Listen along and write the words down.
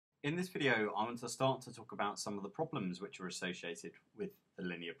In this video, I want to start to talk about some of the problems which are associated with the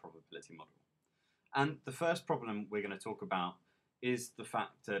linear probability model. And the first problem we're going to talk about is the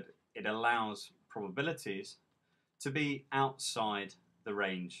fact that it allows probabilities to be outside the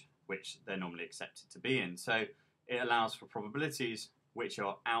range which they're normally accepted to be in. So it allows for probabilities which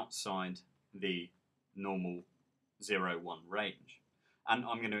are outside the normal 0-1 range. And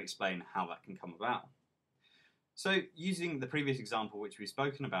I'm going to explain how that can come about. So using the previous example which we've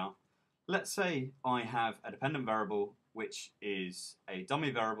spoken about, let's say I have a dependent variable which is a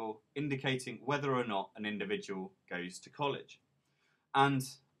dummy variable indicating whether or not an individual goes to college. And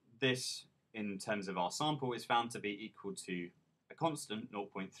this, in terms of our sample, is found to be equal to a constant,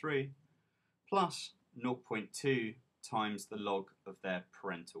 0.3, plus 0.2 times the log of their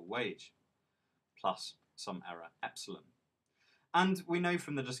parental wage, plus some error epsilon. And we know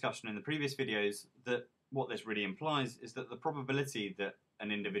from the discussion in the previous videos that what this really implies is that the probability that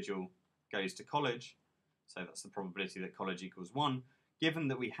an individual goes to college, so that's the probability that college equals 1, given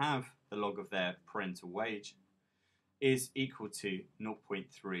that we have the log of their parental wage, is equal to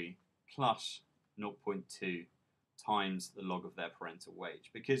 0.3 plus 0.2 times the log of their parental wage.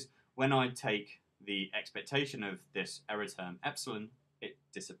 Because when I take the expectation of this error term epsilon, it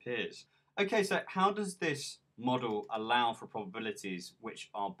disappears. Okay, so how does this model allow for probabilities which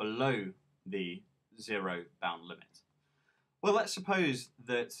are below the zero bound limit? Well, let's suppose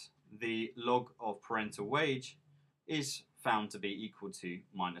that the log of parental wage is found to be equal to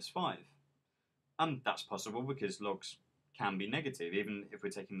 -5. And that's possible because logs can be negative, even if we're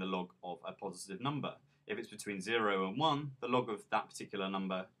taking the log of a positive number. If it's between 0 and 1, the log of that particular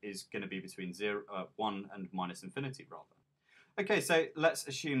number is going to be between 1 and -infinity rather. Okay, so let's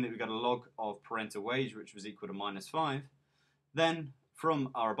assume that we've got a log of parental wage which was equal to -5. Then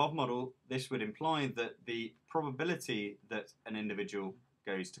from our above model, this would imply that the probability that an individual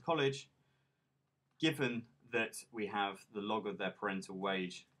goes to college, given that we have the log of their parental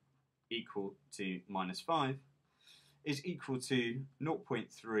wage equal to -5, is equal to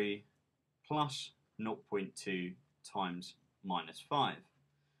 0.3 plus 0.2 times -5.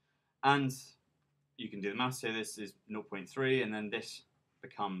 And you can do the maths here. This is 0.3 and then this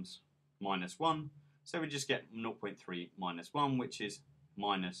becomes -1. So we just get 0.3 minus 1, which is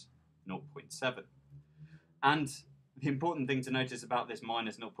minus 0.7. And the important thing to notice about this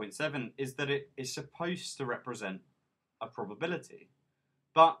minus 0.7 is that it is supposed to represent a probability.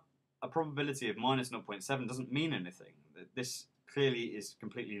 But a probability of minus 0.7 doesn't mean anything. This clearly is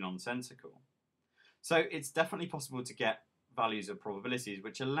completely nonsensical. So it's definitely possible to get values of probabilities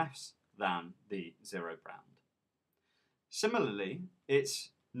which are less than the zero bound. Similarly,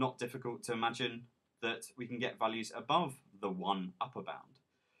 it's not difficult to imagine that we can get values above the 1 upper bound.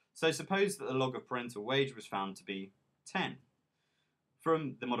 So suppose that the log of parental wage was found to be 10.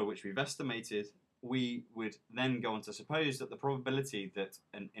 From the model which we've estimated, we would then go on to suppose that the probability that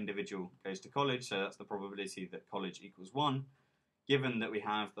an individual goes to college, so that's the probability that college equals 1, given that we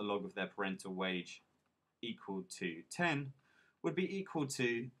have the log of their parental wage equal to 10, would be equal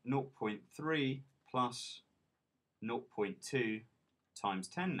to 0.3 plus 0.2 times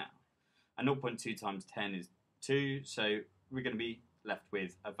 10 now. And 0.2 times 10 is 2, so we're going to be left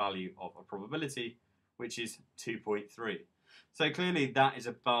with a value of a probability which is 2.3. So clearly that is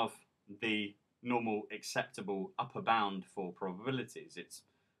above the normal acceptable upper bound for probabilities. It's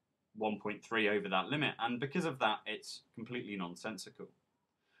 1.3 over that limit, and because of that it's completely nonsensical.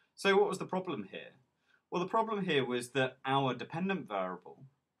 So what was the problem here? Well, the problem here was that our dependent variable,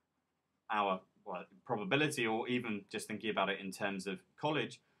 our probability, or even just thinking about it in terms of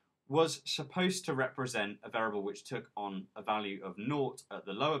college, was supposed to represent a variable which took on a value of 0 at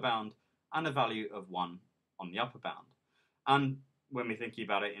the lower bound and a value of 1 on the upper bound. And when we're thinking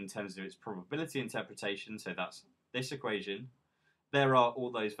about it in terms of its probability interpretation, so that's this equation, there are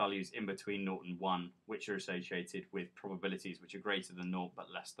all those values in between 0 and 1 which are associated with probabilities which are greater than 0 but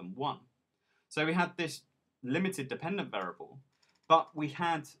less than 1. So we had this limited dependent variable, but we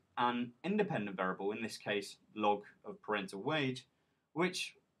had an independent variable, in this case log of parental wage,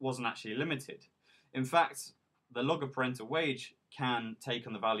 which wasn't actually limited. In fact, the log of parental wage can take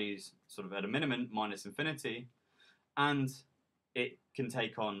on the values sort of at a minimum -infinity, and it can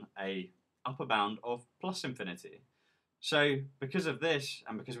take on a upper bound of +infinity. So because of this,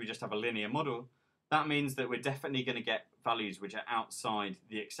 and because we just have a linear model, that means that we're definitely going to get values which are outside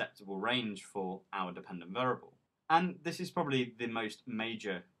the acceptable range for our dependent variable. And this is probably the most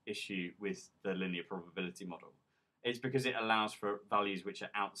major issue with the linear probability model. It's because it allows for values which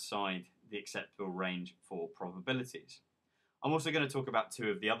are outside the acceptable range for probabilities. I'm also going to talk about two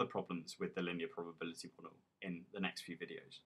of the other problems with the linear probability model in the next few videos.